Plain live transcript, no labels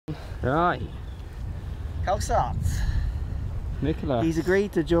Right. Colsaerts. Nicolas. He's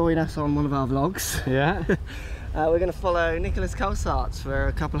agreed to join us on one of our vlogs. Yeah. We're going to follow Nicolas Colsaerts for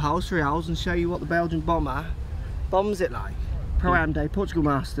a couple of holes, 3 holes, and show you what the Belgian bomber bombs it like. Pro-Am Day, Portugal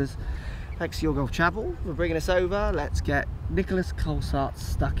Masters. Thanks to Your Golf Travel for bringing us over. Let's get Nicolas Colsaerts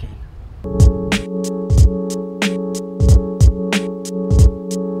stuck in.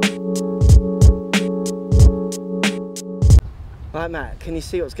 Right, Matt, can you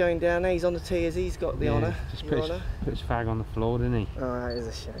see what's going down there? He's on the tee as he's got the honour. Just put his fag on the floor, didn't he? Oh, that is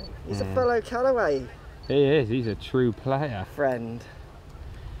a shame. He's a fellow Callaway. He is, he's a true player. Friend,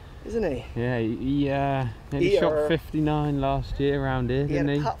 isn't he? Yeah, he shot 59 last year around here, didn't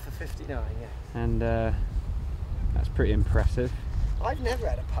he? He had a putt for 59, yeah. And that's pretty impressive. I've never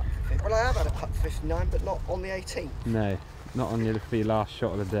had a putt for 59. Well, I have had a putt for 59, but not on the 18th. No, not on your last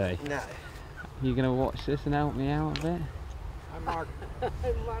shot of the day. No. You going to watch this and help me out a bit? Hi, Mark.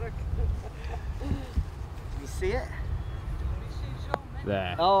 Hi, Mark. You see it?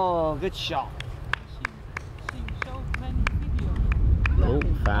 There. Oh, good shot. Oh,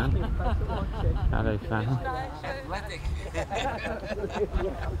 fan. Hello, fan. Athletic.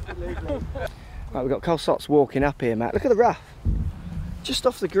 Right, we've got Colsaerts walking up here, Matt. Look at the rough. Just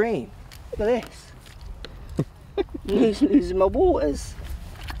off the green. Look at this. Losing my waters.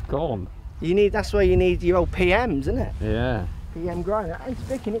 Gone. That's where you need your old PMs, isn't it? Yeah. PM grind. That ain't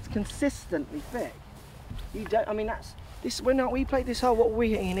thick and it's consistently thick. You don't, I mean, that's, this, when we played this hole, what were we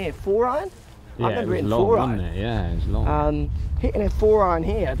hitting in here? 4-iron? Yeah, I remember it was hitting long, 4-iron. wasn't it? Yeah, it was long. Hitting a 4-iron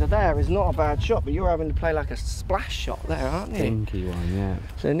here to there is not a bad shot, but you're having to play like a splash shot there, aren't you? Dinky one, yeah.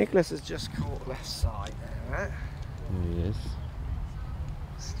 So Nicolas has just caught left side there, right? There he is.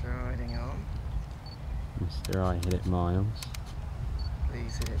 Striding on. Mr. I hit it miles.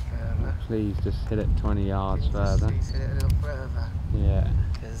 Please hit it further. Please just hit it 20 yards further. Please hit it a little further. Yeah.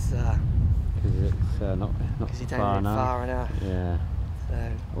 Because it's not you don't far hit it enough. far enough. Yeah.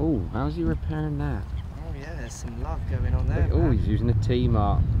 So. Oh, how's he repairing that? Oh yeah, there's some love going on there. Oh, he's using a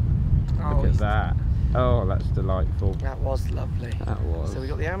T-mark. Look at that. Oh, that's delightful. That was lovely. That was. So we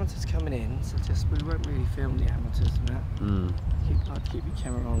got the amateurs coming in, so we won't really film the amateurs, Matt. Keep your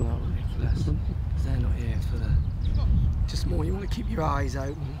camera on though, Nicolas. Because they're not here for the... Just more, you want to keep your eyes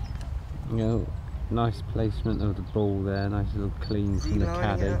open. Oh, nice placement of the ball there, nice little clean from the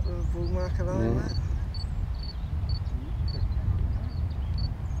caddy. Up with a ball marker line, Yeah.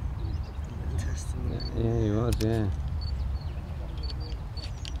 Yeah, he was, yeah.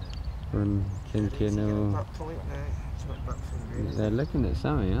 From thinking, oh, they're looking at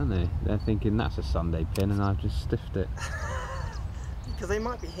something, aren't they? They're thinking that's a Sunday pin and I've just stiffed it. Because they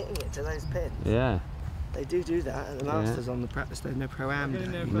might be hitting it to those pins. Yeah. They do that at the Masters on the practice day, no Pro-Am day.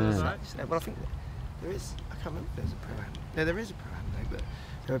 No. Well, I think there is, I can't remember if there's a Pro-Am. No, there is a Pro-Am day, but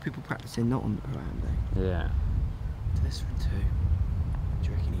there are people practicing not on the Pro-Am day. Yeah. To this one too. Do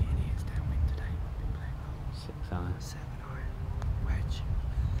you reckon he is downwind today? Been playing well. 6 iron. 7 iron. Wedge.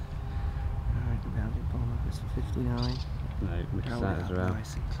 Alright, the Belgian bomber was for 59. No, missed that as well.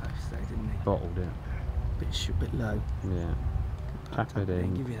 Nice and close there, didn't he? Bottled it. Bit low. Yeah. Tap it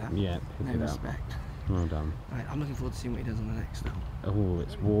in. Give you that. Yeah, pick no it respect. up. Well done. Right, I'm looking forward to seeing what he does on the next hole. Oh,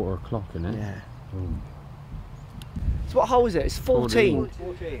 it's water o'clock, isn't it? Yeah. Ooh. So what hole is it? It's 14.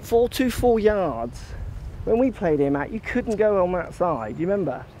 424 yards. When we played here, Matt, you couldn't go on that side. Do you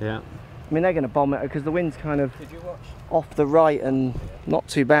remember? Yeah. I mean, they're going to bomb it because the wind's kind of off the right and not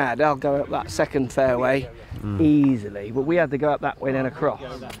too bad. They'll go up that second fairway easily, but we had to go up that way and across.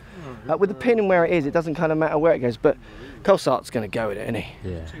 With the pin and where it is, it doesn't kind of matter where it goes, but Colsaerts going to go with it, isn't he?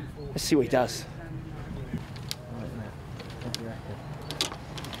 Yeah. Let's see what he does.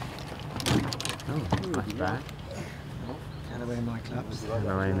 Oh, nice back. Callaway my clubs.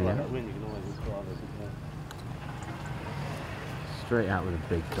 Straight out with a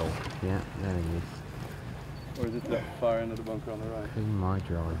big dog. Yeah, there he is. Or is it the far end of the bunker on the right? Clean my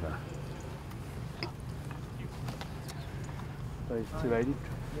driver. So it's 280.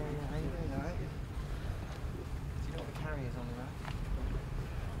 Yeah, right. Do you know what the carry is on the right?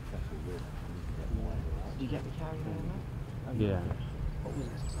 Did you get the carry on there? Yeah. What was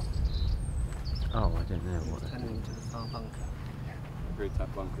it? Oh, I don't know what It's turning into the far bunker. Great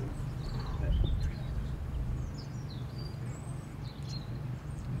top bunker. Yeah.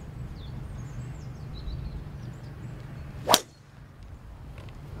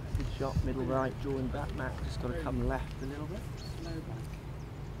 Good shot, middle right, drawing back, Matt. Just got to come left a little bit. Slow back.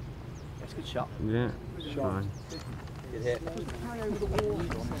 That's a good shot. Yeah, fine. Good hit. Carry over the wall.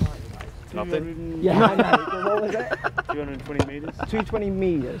 Nothing. Yeah, I know. What was it? 220 metres. 220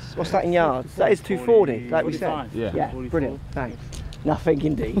 metres. What's that in yards? That is 240, like we said. 45. Yeah. Yeah, 44. brilliant. Thanks. Nothing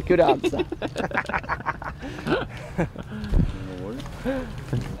indeed. Good answer.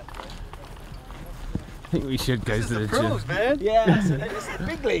 I think we should go to the Pros, gym. man. Yeah, it's the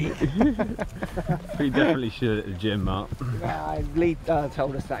big league. We definitely should at the gym, Mark. Lee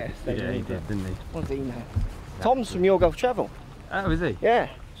told us that yesterday. Yeah, he did, didn't he? What does he know? Tom's from Your Golf Travel. Oh, is he? Yeah.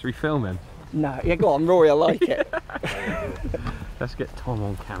 Should we film him? No, yeah, go on, Rory, I like it. Let's get Tom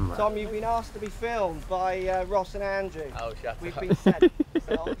on camera. Tom, you've been asked to be filmed by Ross and Andrew. Oh, shut We've up. been sent,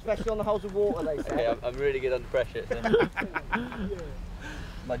 so, especially on the holes of water, they say. Okay, I'm really good under pressure. So.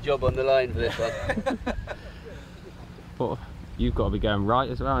 My job on the line for this one. But you've got to be going right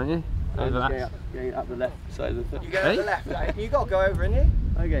as well, haven't you? Over that. Going up the left side of the foot. You go to the left, eh? You've got to go over, haven't you?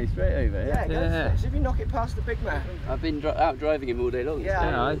 Okay, straight over, Yeah, go Yeah. for it. See if you knock it past the big man. I've been out driving him all day long.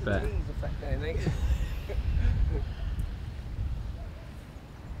 Yeah, I bet. He's affecting anything.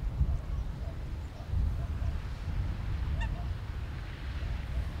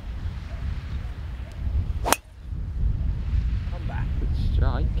 Come back. Good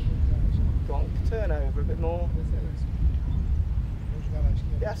strike. Go on, turn over a bit more. Yeah,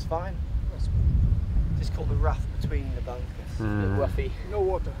 that's fine. Just caught the rough between the bunkers. A bit roughy. No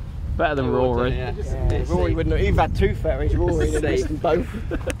water. Better than No water, Rory. yeah. Yeah, Rory wouldn't have. You've had two ferries, Rory and Safe. Easton both.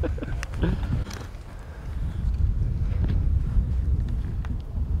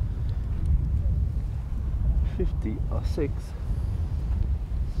 or 6.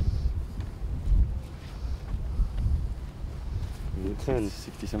 Turn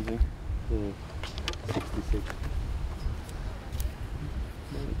 60 something. Yeah. 66.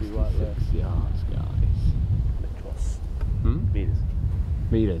 Maybe right there. 6 yards, guys. Meters.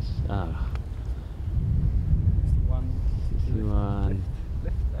 Meters. Ah. 61.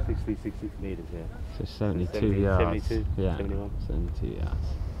 66 meters, yeah. So 72 70, yards. 72, Yeah. 71. 72 yards.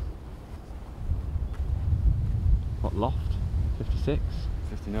 What loft? 56?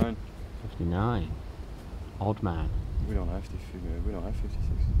 59. 59. Odd man. We don't have 56.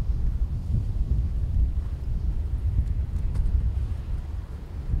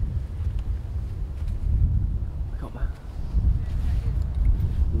 Got man.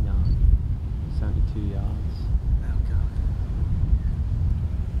 59. 72 yards. Oh god.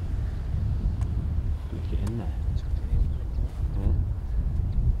 Look it in there. Yeah.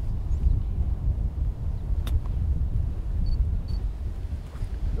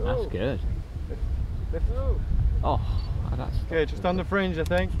 That's good. Oh, that's Okay, just on the fringe, I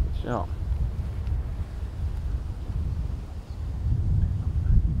think. shot.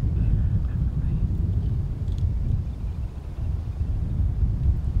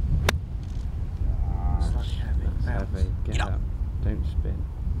 Heavy. Get up. Don't spin.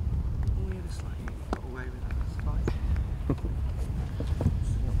 Oh, yeah, just like you got away with that. That's fine.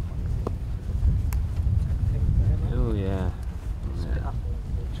 Oh yeah.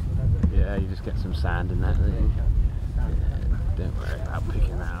 Yeah, you just get some sand in that. Don't you? Yeah, don't worry about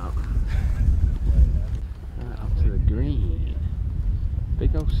picking that up. Right, up to the green.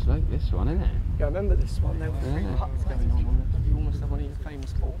 Big old slope this one, isn't it? Yeah, I remember this one. There were 3 Yeah. putts going on it. You almost had one of your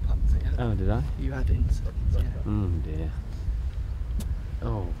famous 4 putts here. Oh, did I? You had incidents, yeah. Oh dear.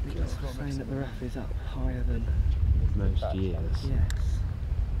 Oh It's god. saying that the rough is up higher than Most years. yes.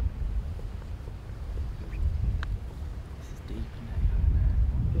 This is deep in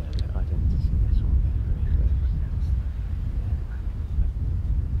there. Yeah, look, I didn't see this one get very close. Yeah,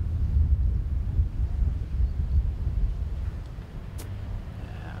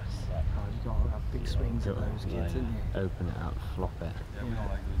 it's- Oh, you've got to have big swings at those kids, haven't you? Open it up, flop it.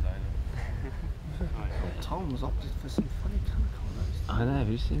 Tom's opted for some funny colour combos. I know, have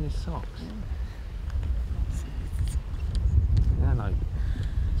you seen his socks? They're like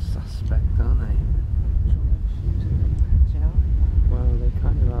suspect, aren't they? Do you know? Well, they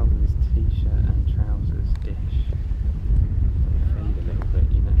kind of are with his t-shirt and trousers-ish. They fade a little bit,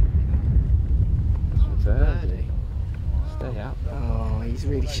 you know. That's for birdie. Stay up. Oh, he's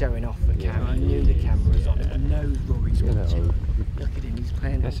really showing off the Yeah, camera. He knew the camera was on him. He knows Rory's Look at watching. that. Look at him, he's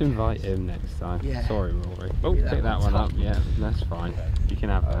playing. Let's invite him next time. Yeah. Sorry, Rory. Oh, Maybe that pick that one's one up. hot. Yeah, that's fine. You can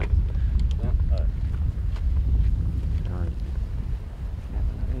have that. Right.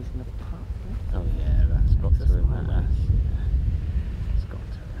 Never know he's going to putt. Oh yeah, that's got to in that. That's, yeah. It's got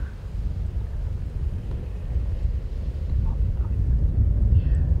to.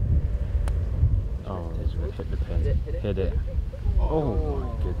 Yeah. Oh, it's really hit the pin. Hit it. Oh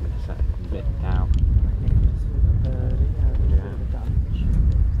my goodness, that lit out.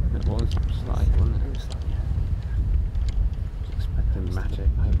 It was slight, wasn't it? Expecting magic.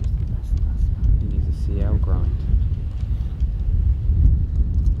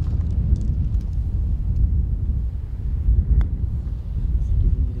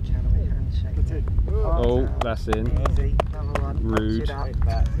 Oh, that's in. Easy. Another one. Rude.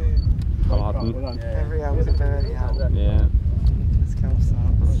 Pardon. Every hour's a birdie hour. Yeah. Nicolas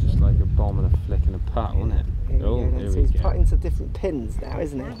Colsaerts. It's just like a bomb and a flick and a putt, wasn't it? Oh, here So we he's go. putting to different pins now,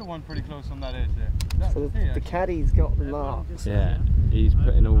 isn't There's he? the one pretty close on that edge there. So the caddy's got the marks. Yeah, he's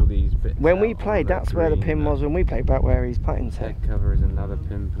putting all these bits. When we out on played, the that's where the green pin there. was when we played, back where he's putting to. Head cover is another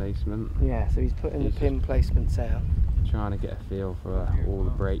pin placement. Yeah, so he's putting the pin placements out. Trying to get a feel for all the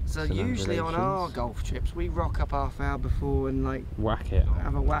breaks. So and usually on our undulations. golf trips, we rock up half hour before and like Whack it.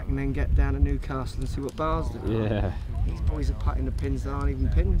 have a whack and then get down to Newcastle and see what bars there are. Yeah, These boys are putting the pins that aren't even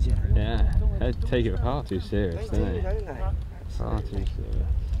pins yet. yeah. They take it far too serious, They don't do, they? don't they? Far too serious.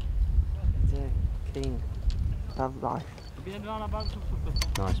 They do. Keen. Love life.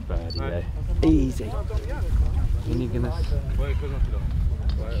 Nice birdie there. Easy. When you gonna?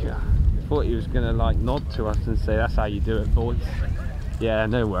 Yeah. Thought he was gonna like nod to us and say, "That's how you do it, boys." Yeah,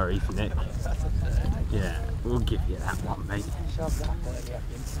 no worries, Nick. Yeah, we'll give you that one, mate. Shove that birdie up.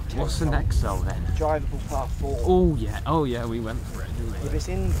 What's the next hole then? Drivable par 4. Oh yeah, we went for it, didn't If we? it's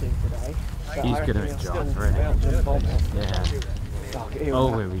into today, but He's I good reckon at he'll drive, still isn't he? Belgian bomb it. Yeah. Fuck, here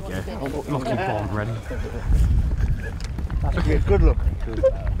Oh, we here we go. Lucky bomb ready. That's good. Good look.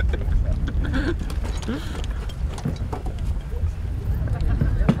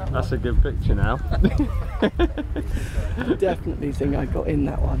 That's a good picture now. Definitely think I got in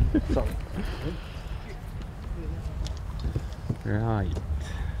that one. Sorry. Right,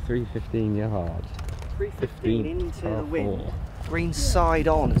 315 yards. 315 into the par wind. 4. Green side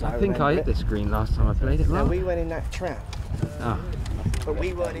on, as I I think I hit remember it. this green last time I played it. No, Mark. we went in that trap, Ah, but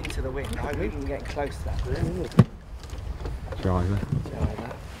we weren't into the wind. I wouldn't even get close to that. driver.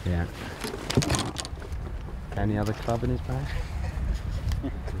 Driver. Yeah. Any other club in his bag?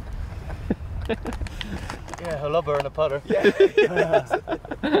 Yeah, a lubber and a putter.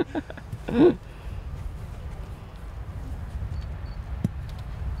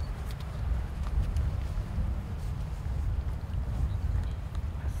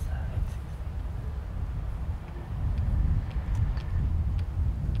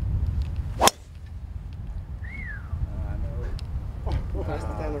 Passed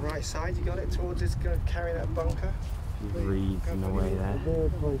it down the right side. You got it towards it's going to carry that bunker. Reeds in the way there. Very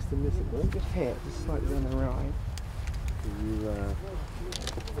close to miss it. Just hit, just slightly on the right.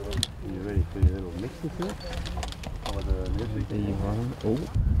 You ready for your little mix with it? Or the music? There you are. Oh.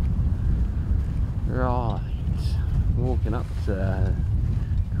 Right. Walking up to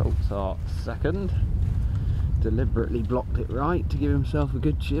Colsaerts second. Deliberately blocked it right to give himself a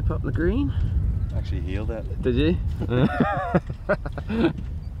good chip up the green. Actually healed that. Did you?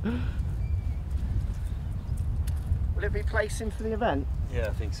 Will it be placing for the event? Yeah,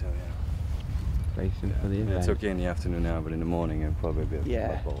 I think so, yeah. Placing for the event. It's okay in the afternoon now, but in the morning it'll probably be a Yeah.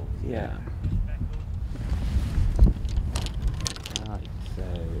 lot balls. Yeah. Right, so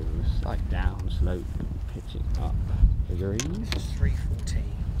slight down slope, pitching up the green. This is 314.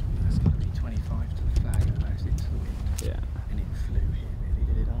 That's got to be 25 to the flag, otherwise it's the wind. Yeah, And it flew here, really,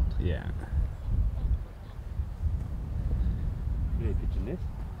 did it not? yeah. Really pitching this?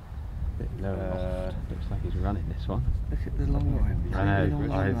 Bit low loft. Looks like he's running this one. Look at the long line. I Really know, long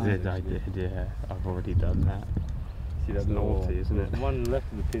line. I did, yeah. I've already done that. See that It's naughty, isn't it? There's one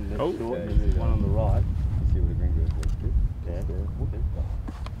left of the pin that's Oh. short, and then there's one on the right. Let's see what the green goes for. Yeah.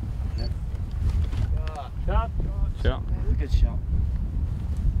 Shot. That was a good shot.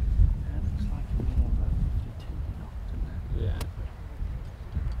 That looks like a more of a 52 knot, doesn't it? Yeah.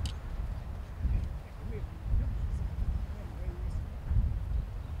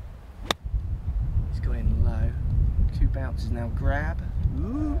 He's got in low. 2 bounces now, grab.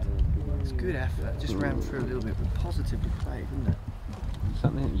 Ooh. It's good effort. Just ran through a little bit, but positively played, didn't it?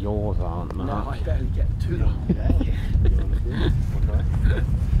 Something that yours aren't, Mark. No, I barely get to the hole there.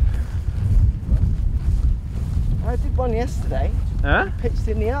 I did one yesterday. Huh? Pitched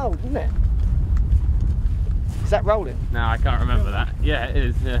in the hole, didn't it? Is that rolling? No, I can't remember that. Yeah, it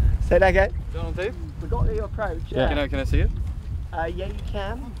is, yeah. Say that again. Done on tape? We got the approach. Yeah. Can I see it? Yeah, you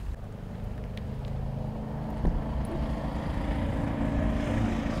can.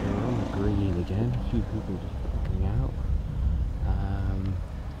 So we're on the green again. A few people just looking out.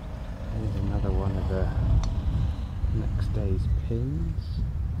 Here's another one of the next day's pins.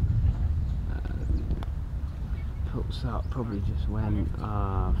 Colsaerts probably just went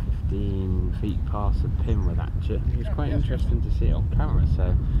 15 feet past the pin with that chip. It was quite interesting to see it on camera,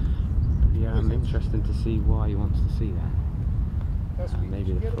 so yeah, I'm interested to see why he wants to see that.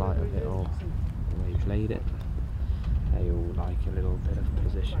 Maybe the flight of it or the way he played it. They all like a little bit of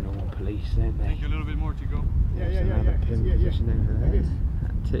positional police, don't they? A little bit more to go. There's another pin position over there.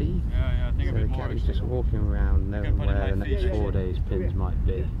 tee. Yeah, I think So a bit the more. caddy's just walking around knowing put in where the my next feet. 4 days pins might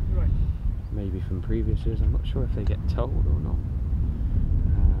be. Maybe from previous years, I'm not sure if they get told or not.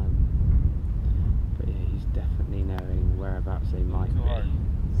 But yeah, he's definitely knowing whereabouts they might be.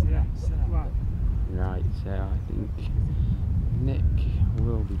 Right, so I think Nick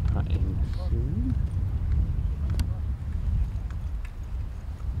will be putting soon.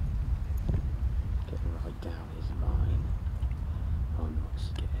 Get right down his line. I'm not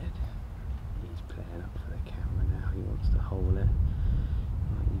scared. He's playing up for the camera now. He wants to hole it.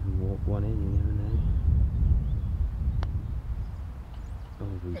 Might even walk one in, you never know.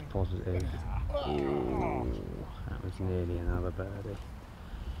 Oh, he's positive. Ooh, that was nearly another birdie.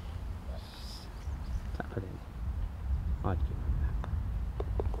 Tap it in. I'd give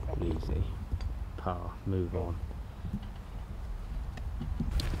him that. Easy. Par. Move on.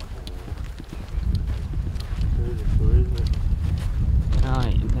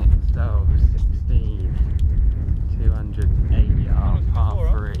 Right, next hole, 16. 208 yard, par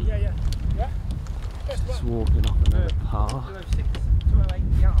 3. Just walking off another par.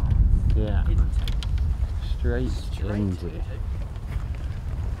 208 yards. Yeah. Straight into.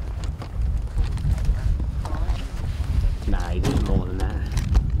 Nah, he did more than that.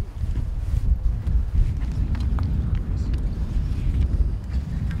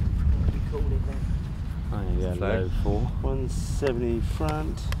 Oh, yeah, low 4. 170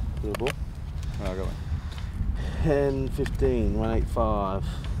 front. Little ball. Oh, I got one. 10, 15, 185.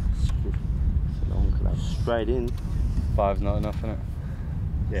 It's a long club. Straight in. 5's not enough, innit?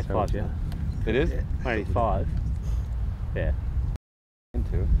 Yeah, Told 5. ya. It is? 185. Yeah.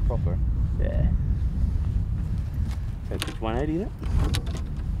 Into it, proper. Yeah. So it's 180 then? Has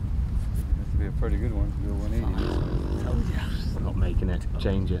to be a pretty good one to do a 180. Told ya. Not making it.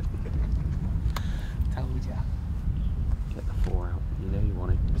 Change it. Told ya. Get the 4 out. You know you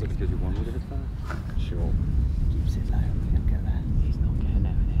want it. Is it because you wanted it this time? Sure. Keeps it low. He'll get there. He's not getting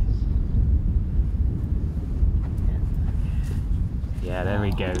out of this. Yeah, there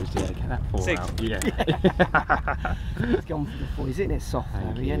he goes. Yeah, get that 4 6. out. Yeah. He's gone for the 4. He's hitting it soft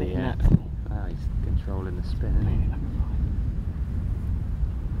Thank though. you, He's hitting it yeah. natural. Oh, he's controlling the spin, isn't he?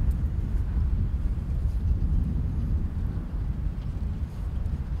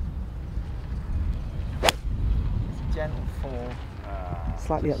 Gentle 4.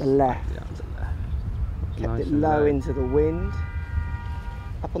 Slightly at the left. Yeah, to the left. Kept Nice it and low into the wind.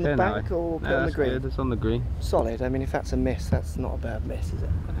 Up on the Yeah, bank no, or put no, on the that's green? good. It's on the green. Solid. I mean, if that's a miss, that's not a bad miss, is it?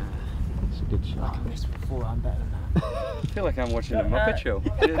 It's a good I shot. can miss with 4. I'm better than that. I feel like I'm watching a Muppet Show.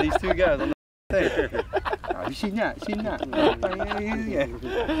 These two guys on the thing. Oh, you seen that? Seen that? Yeah.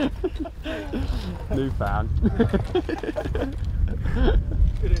 New fan.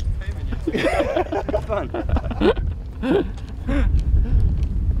 Good fun.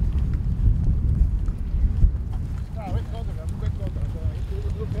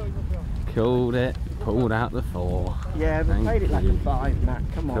 Called it. Pulled out the 4. Yeah, but Thank played it like you. a 5, Matt.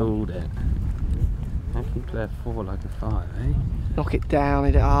 Come on. Called it. How can you play a 4 like a 5, eh? Knock it down,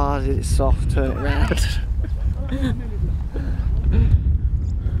 hit it hard, hit it soft, turn it round.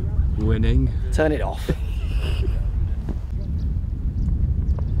 Winning. Turn it off.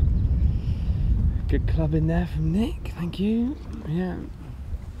 Good club in there from Nick, thank you. Yeah.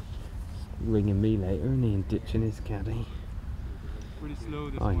 Ringing me later and he and ditching his caddy. Pretty slow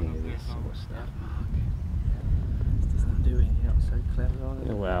this I one knew up there. this sort of stuff, Mark. Doesn't do it, you're not so clever on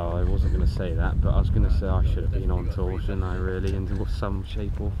Yeah, it. well, I wasn't going to say that, but I was going to say I should have been on tour, shouldn't I, really, in some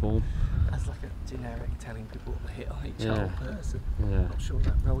shape or form. That's like a generic telling people what to hit on each Yeah. whole person. Yeah, Not sure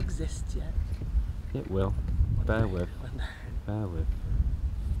that role exists yet. it will. Bear with. When- Bear with.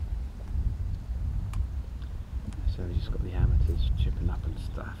 So we just got the amateurs chipping up and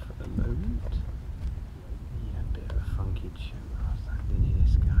stuff at the moment. Yeah, a bit of a funky tune. What's that? Didn't you,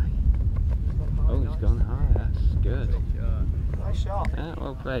 this guy? Oh, he's gone high. That's good. Nice shot. Yeah,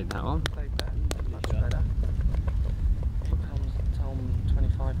 well played that one. Played that much better. Tom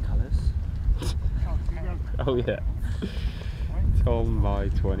 25 colours. Oh yeah. Tom my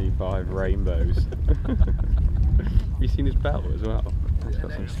 25 rainbows. You seen his belt as well? It's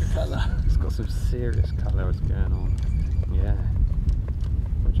got some colour. It's got some serious colours going on. Yeah.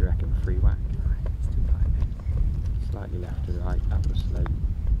 What do you reckon? Free whack? Slightly left to right, up the slope.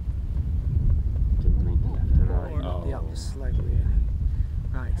 Didn't mean to left to right. The up the slope really.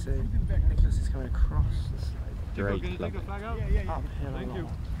 Right, so Nicholas is coming across the slope. Great Can you club. take the flag out? Uphill a Thank you.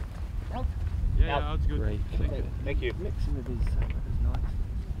 lot. Yeah, that's good. Great club. Thank you. Mixing with these is nice.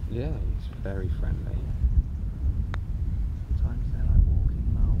 Yeah, he's very friendly. Sometimes they're like walking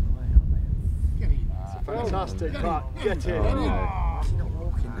miles away, aren't they? Fantastic, but get in. Oh, no. Is he not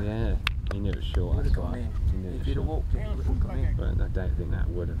walking? Yeah, he knew it was short. Would have gone in. If you'd have walked in, it would have gone in. But I don't think that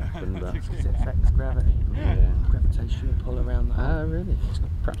would have happened. But Because it affects gravity. yeah. Gravitation pull around the hole. Oh, really?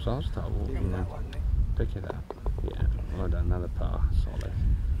 Perhaps I'll start walking now. Pick it up. Yeah, well done, another par, solid.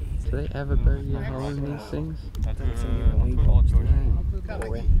 Do they ever bogey a hole in these things? I don't think we boxed boring.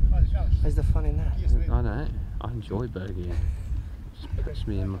 Where's the fun in that? I know, I enjoy bogeying. It just puts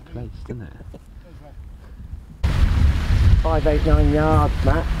me in my place, doesn't it? 589 yards,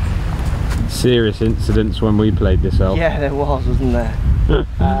 Matt. Serious incidents when we played this hole. Yeah, there was, wasn't there?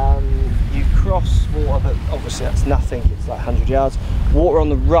 You cross water, but obviously that's nothing. It's like 100 yards. Water on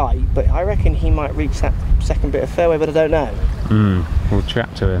the right, but I reckon he might reach that second bit of fairway, but I don't know. We'll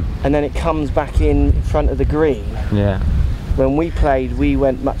chat to him. And then it comes back in front of the green. Yeah. When we played, we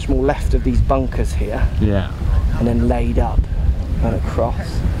went much more left of these bunkers here. Yeah. And then laid up and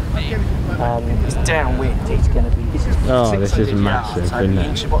across. It's downwind. He's going to be. This is this is massive, isn't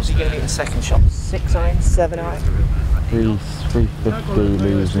it? What's he going to be in the second shot? 6 iron, 7 iron? 350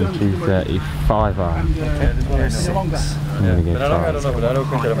 losing 235 iron. Okay.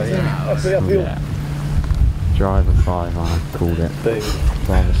 Yeah. Driver 5 iron, called it.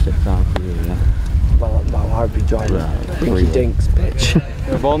 Driver 6 iron for you, yeah. Well, I'd be driving Rinky Dinks, bitch.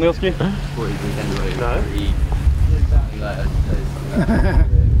 Ball, Nielski? No.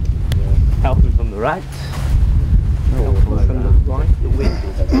 Helping from the right. Helping from the right. The wind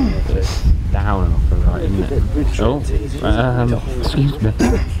is down and off the right, isn't it? Excuse me.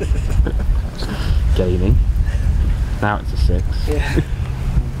 Gaining. Now it's a 6. Yeah.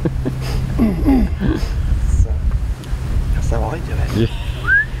 That's how I do it. Yeah.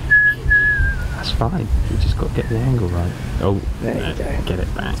 That's fine. You just got to get the angle right. Oh, there you go. Get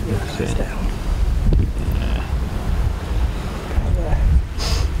it back. That's it. Down.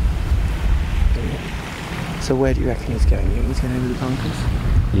 Yeah. So where do you reckon he's going? He's going over the bunkers?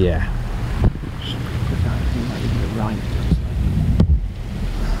 Yeah. Right.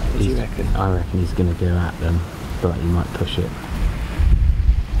 What do you reckon? I reckon he's going to go at them, but he might push it.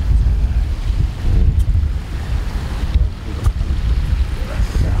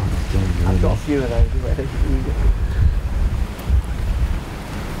 I've got a few of those already.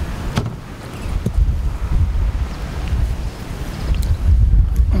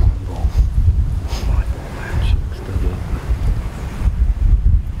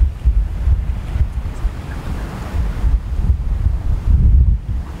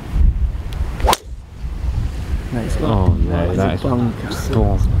 Oh no, that is bomb.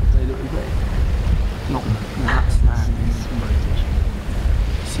 Not that standing.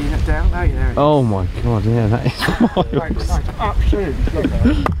 See that down? Oh yeah, there it is. Oh my god, yeah, that is miles.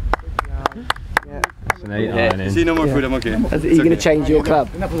 Absolutely. That's an 8 iron in. See no more food, I'm okay. Are you going to change your club?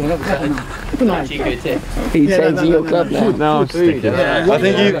 Are you changing your club now? No, I'm sticking.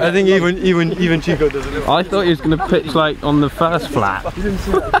 I think even Chico does it. I thought he was going to pitch like on the first flat.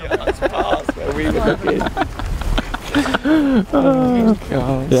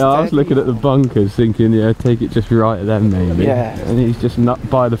 Yeah, I was looking at the bunkers thinking, yeah, take it just right at them maybe. Yeah. And he's just not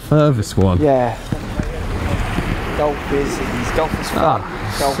by the furthest one. Yeah. Golf is fun.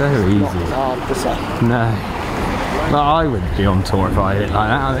 Golf so is easy. not hard to say. No. Well, I would be on tour if I hit like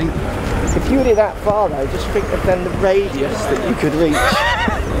that, I think. If you hit it that far though, just think of then the radius that you could reach.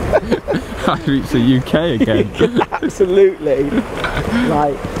 I'd reach the UK again. Absolutely.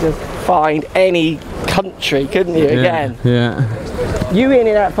 Like, just find any country, couldn't you, again? Yeah. You hitting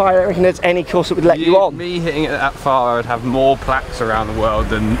it that far, I don't reckon there's any course that would let you on. Me hitting it that far, I would have more plaques around the world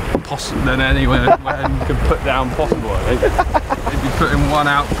than anywhere you could put down possible, I think. They'd be putting one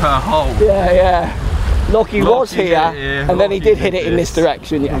out per hole. Yeah, yeah. Lockey was here, and then he did hit it in this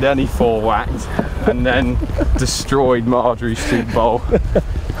direction, yeah. And then he 4-whacked, and then destroyed Marjorie's soup bowl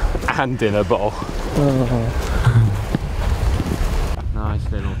and dinner bowl.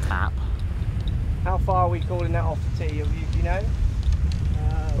 Nice little tap. How far are we calling that off the tee? Do you know?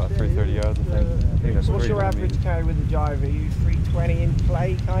 About 330 yards, I think. What's your average carry with the driver? Are you 320 in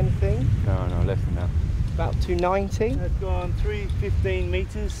play kind of thing? No, less than that. About 290? I've gone 315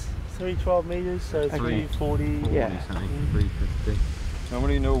 metres, 312 metres, so 340. Yeah. 350.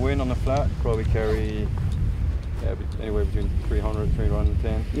 Normally no wind on the flat, probably carry anywhere between 300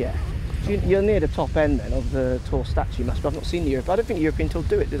 310. Yeah. You're near the top end then of the tour stats, you must be. I've not seen the Europe. I don't think the European Tour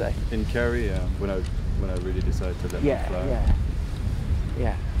do it, do they? In carry, when I really decide to let it fly.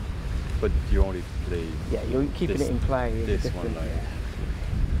 Yeah. But you only play. Yeah, you're keeping it in play. This one, like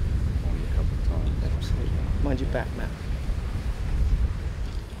only a couple of times. Absolutely. Mind your back, man.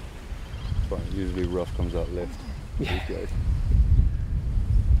 It's fine. Usually rough comes out left. Yeah.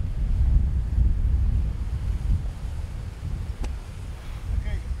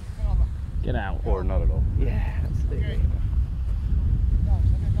 Get out. Or not at all. Yeah, absolutely.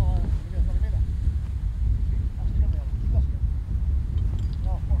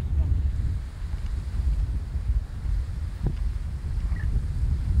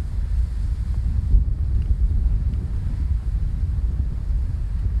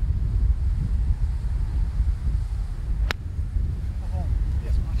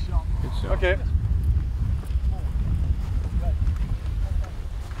 Good shot. Okay.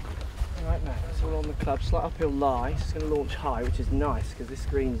 Right now, it's all on the club, slight uphill lie. It's going to launch high, which is nice because this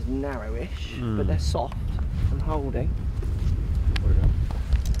green's narrowish, but they're soft and holding. What about?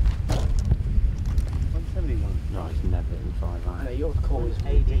 171. No, it's never in 5 iron. No, your call is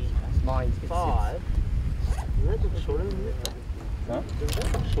really deep. Mine's it's That looks shorter than it. Huh?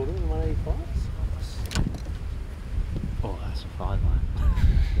 That looks shorter than 185. Oh, that's a 5 iron.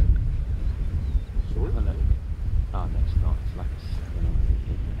 Have a look. Oh, no, it's not. It's like a 7 iron.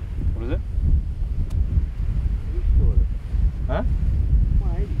 What is it? Huh?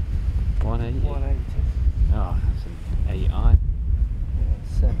 180. 180. 180. Oh, that's an 8 iron. Yeah,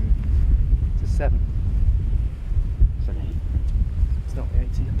 7. It's a 7. It's an 8. It's not the 8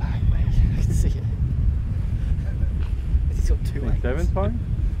 in the bag, mate. I can see it. It's got 2 8s. 7's fine?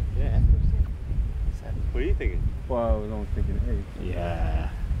 Yeah. 7. What are you thinking? Well, I was only thinking 8. Yeah.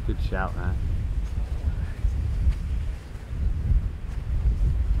 Good shout, man.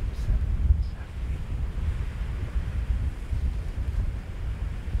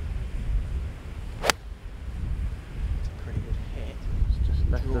 It's a pretty good hit. It's just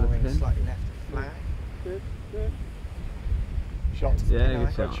left of the Drawing pin. slightly left of flag. Good, good. Shot. Yeah,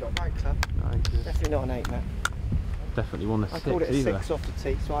 Nice. good shot. Right club. Right, good. Definitely not an 8, Matt. Definitely won a I 6 called it a either. 6 off the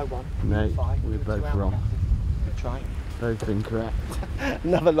tee, so I won. No, 5. we were both 2 out. wrong. Good try. Both incorrect.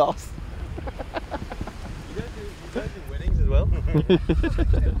 Another loss. You don't do winnings as well?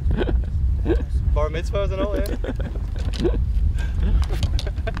 Bar mitzvahs and all, yeah?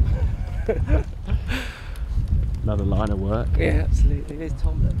 Another line of work. Yeah, absolutely. There's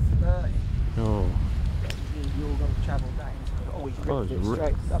Tom at 30. Oh, You're going to travel down. Oh, he's Oh, ripped it's it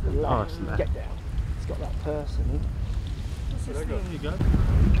straight up the Oh, line. it's left. Get down. It's got that person. What's this thing? You go.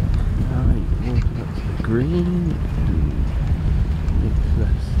 alright, walking up to the green.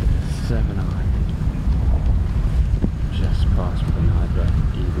 Nicolas 7 iron. Just past Bernard, but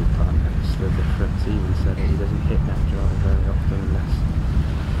eagle putt. That's the difference. He even said he doesn't hit that drive very often unless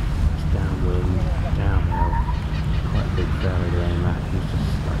it's downwind, downhill. Quite a big fairway to aim at. He's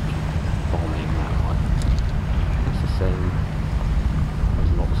just like bombing that one. It's the same.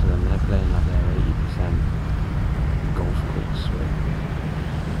 There's lots of them. They're playing like their 80% golf course swing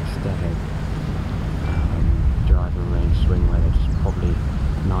instead of driving range swing where they're just probably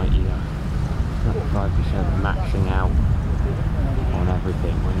 95% maxing out on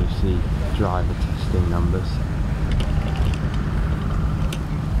everything when you see driver testing numbers.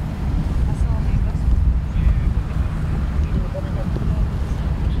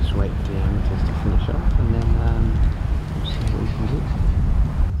 Just wait for the amateurs to finish off and then we'll see what we can do.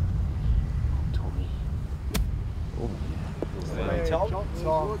 Tommy. Oh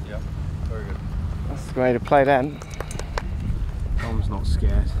yeah. Yeah, very good. That's the way to play then. Tom's not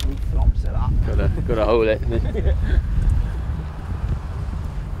scared. He flops it up. Gotta hold it.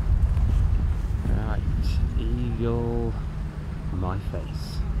 Right, eagle, my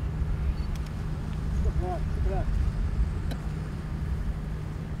face.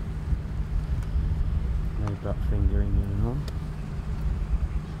 No butt fingering going on.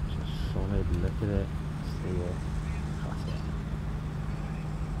 Just solid, look at it. See it. That's it.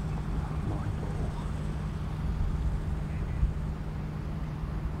 My ball.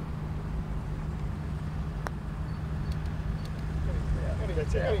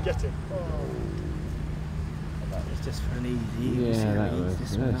 Get it. It's just for an easy. you see Yeah, how that he was. eats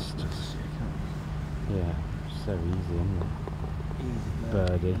this one That's up. just. Yeah, so easy, isn't it? Easy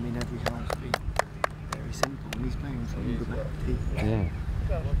Birdie. I mean, every hole's been very simple, and he's playing from the back tee. Yeah.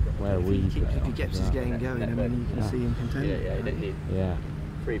 Where If we he keeps, play if he off gets of his that. game going, I mean, you can Yeah. see him contend. Yeah, you don't need Yeah,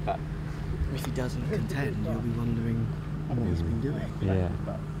 3 putt. If he doesn't contend, you'll be wondering what he's been doing. yeah.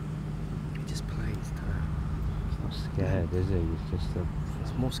 He just plays to that. He's not scared, is he? He's just a.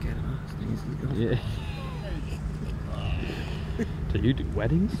 He's more scared of us than he is of the golf. Yeah. Do you do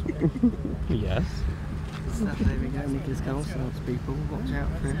weddings? Yes. So there we go, Nicolas Colsaerts, people. Watch out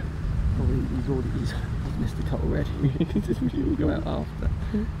for him. Probably he's missed the cut already. He'll go out after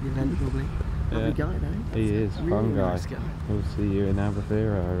the event probably. Lovely guy though. He is, Really fun guy. nice guy. We'll see you in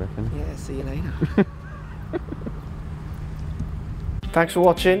Albufeira, I reckon. Yeah, see you later. Thanks for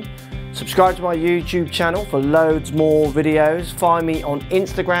watching. Subscribe to my YouTube channel for loads more videos. Find me on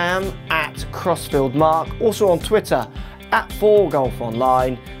Instagram at Crossfield Mark. Also on Twitter at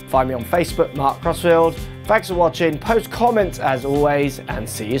 4golfonline. Find me on Facebook, Mark Crossfield. Thanks for watching, post comments as always, and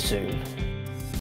see you soon.